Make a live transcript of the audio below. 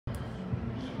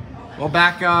Well,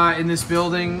 back in this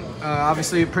building,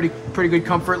 obviously a pretty good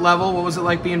comfort level. What was it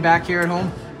like being back here at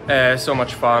home? So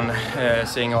much fun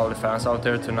seeing all the fans out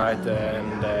there tonight,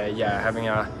 and yeah, having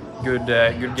a good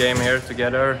game here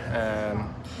together.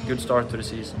 Good start to the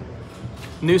season.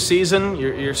 New season,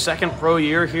 your second pro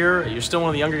year here. You're still one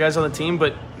of the younger guys on the team,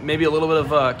 but maybe a little bit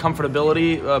of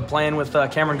comfortability playing with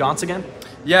Grans again?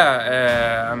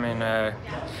 Yeah, I mean,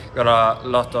 got a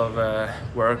lot of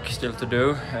work still to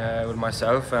do with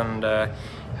myself, and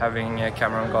having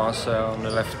Grans on the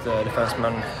left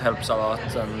defenseman helps a lot,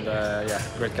 and yeah,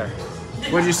 great guy.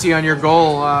 What did you see on your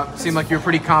goal? Seemed like you were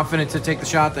pretty confident to take the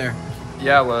shot there.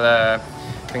 Yeah, well, I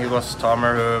think it was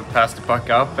Tomer who passed the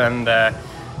puck up, and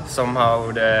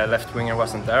somehow the left winger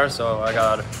wasn't there, so I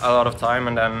got a lot of time,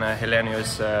 and then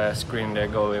Helge screened the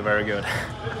goalie very good.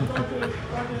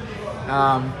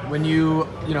 When you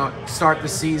start the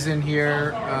season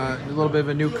here, a little bit of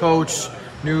a new coach,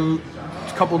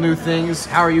 couple new things.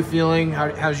 How are you feeling?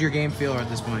 How's your game feel at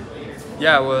this point?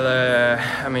 Yeah, well,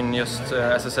 I mean, just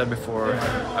as I said before,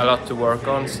 a lot to work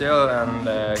on still,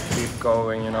 and keep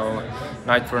going,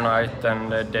 night for night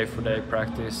and day for day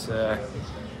practice.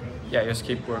 Yeah, just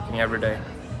keep working every day.